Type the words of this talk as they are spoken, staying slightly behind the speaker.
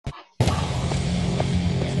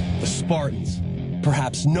Spartans.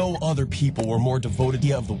 Perhaps no other people were more devoted to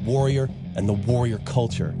the idea of the warrior and the warrior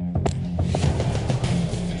culture.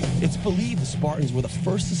 It's believed the Spartans were the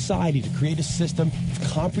first society to create a system of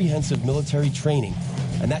comprehensive military training,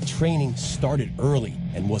 and that training started early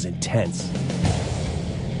and was intense.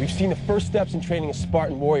 We've seen the first steps in training a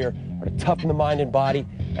Spartan warrior are to toughen the mind and body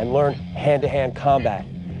and learn hand-to-hand combat.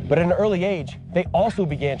 But at an early age, they also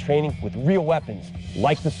began training with real weapons,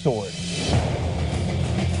 like the sword.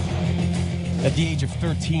 At the age of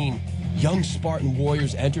 13, young Spartan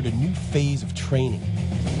warriors entered a new phase of training.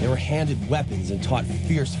 They were handed weapons and taught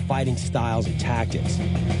fierce fighting styles and tactics.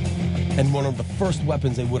 And one of the first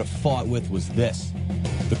weapons they would have fought with was this,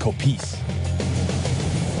 the kopis.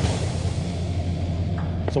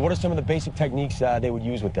 So what are some of the basic techniques they would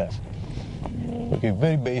use with this? Okay,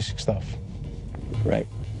 very basic stuff. Right.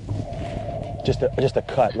 Just a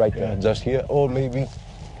cut right there. Yeah, just here, or maybe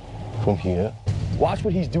from here. Watch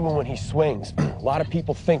what he's doing when he swings. A lot of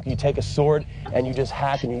people think you take a sword and you just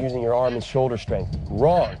hack and you're using your arm and shoulder strength.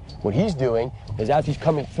 Wrong. What he's doing is as he's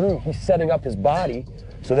coming through, he's setting up his body,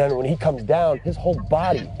 so then when he comes down, his whole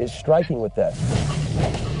body is striking with this.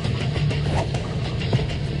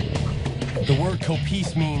 The word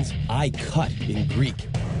kopis means I cut in Greek.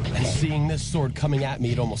 And seeing this sword coming at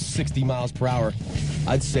me at almost 60 miles per hour,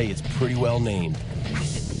 I'd say it's pretty well named.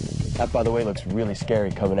 That, by the way, looks really scary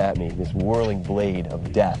coming at me, this whirling blade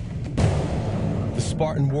of death. The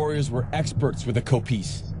Spartan warriors were experts with the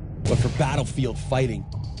kopis, but for battlefield fighting,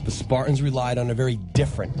 the Spartans relied on a very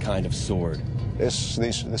different kind of sword. The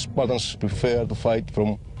Spartans prefer to fight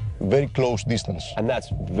from very close distance. And that's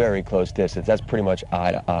very close distance. That's pretty much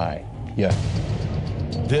eye to eye. Yeah.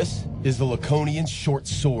 This is the Laconian short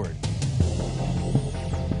sword.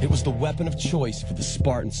 It was the weapon of choice for the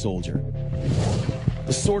Spartan soldier.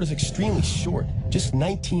 The sword is extremely short, just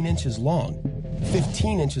 19 inches long,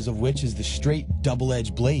 15 inches of which is the straight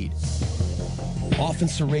double-edged blade. Often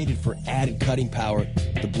serrated for added cutting power,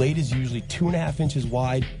 the blade is usually 2.5 inches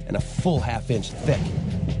wide and a full half-inch thick.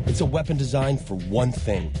 It's a weapon designed for one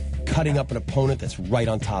thing, cutting up an opponent that's right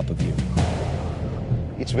on top of you.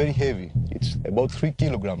 It's very heavy. It's about 3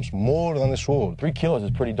 kilograms, more than a sword. 3 kilos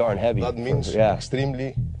is pretty darn heavy. That means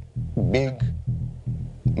extremely big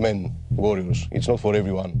men, warriors. It's not for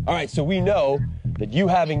everyone. All right, so we know that you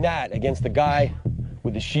having that against the guy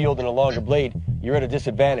with the shield and a longer blade, you're at a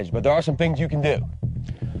disadvantage, but there are some things you can do.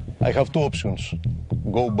 I have 2 options.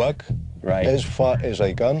 Go back as far as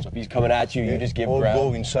I can. So if he's coming at you, you just give or ground.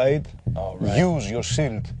 Go inside, use your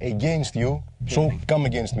shield against you, so come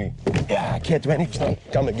against me. Yeah, I can't do anything.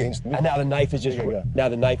 Come against me. And now the knife is just, now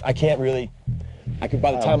the knife, I can't really, by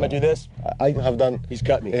the time I do this, I have done. He's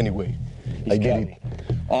cut me. Anyway, I get it.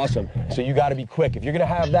 Awesome. So you got to be quick. If you're going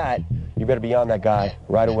to have that, you better be on that guy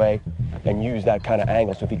right away and use that kind of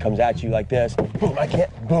angle. So if he comes at you like this, boom,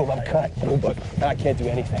 I'm cut. I can't do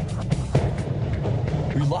anything.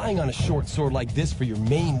 Relying on a short sword like this for your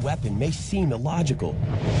main weapon may seem illogical.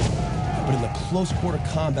 But in the close quarter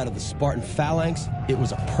combat of the Spartan phalanx, it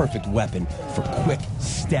was a perfect weapon for quick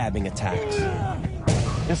stabbing attacks.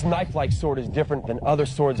 This knife-like sword is different than other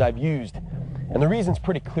swords I've used, and the reason's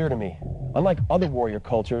pretty clear to me. Unlike other warrior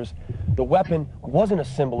cultures, the weapon wasn't a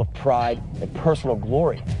symbol of pride and personal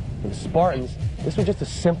glory. For the Spartans, this was just a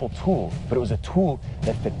simple tool, but it was a tool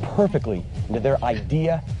that fit perfectly into their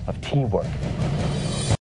idea of teamwork.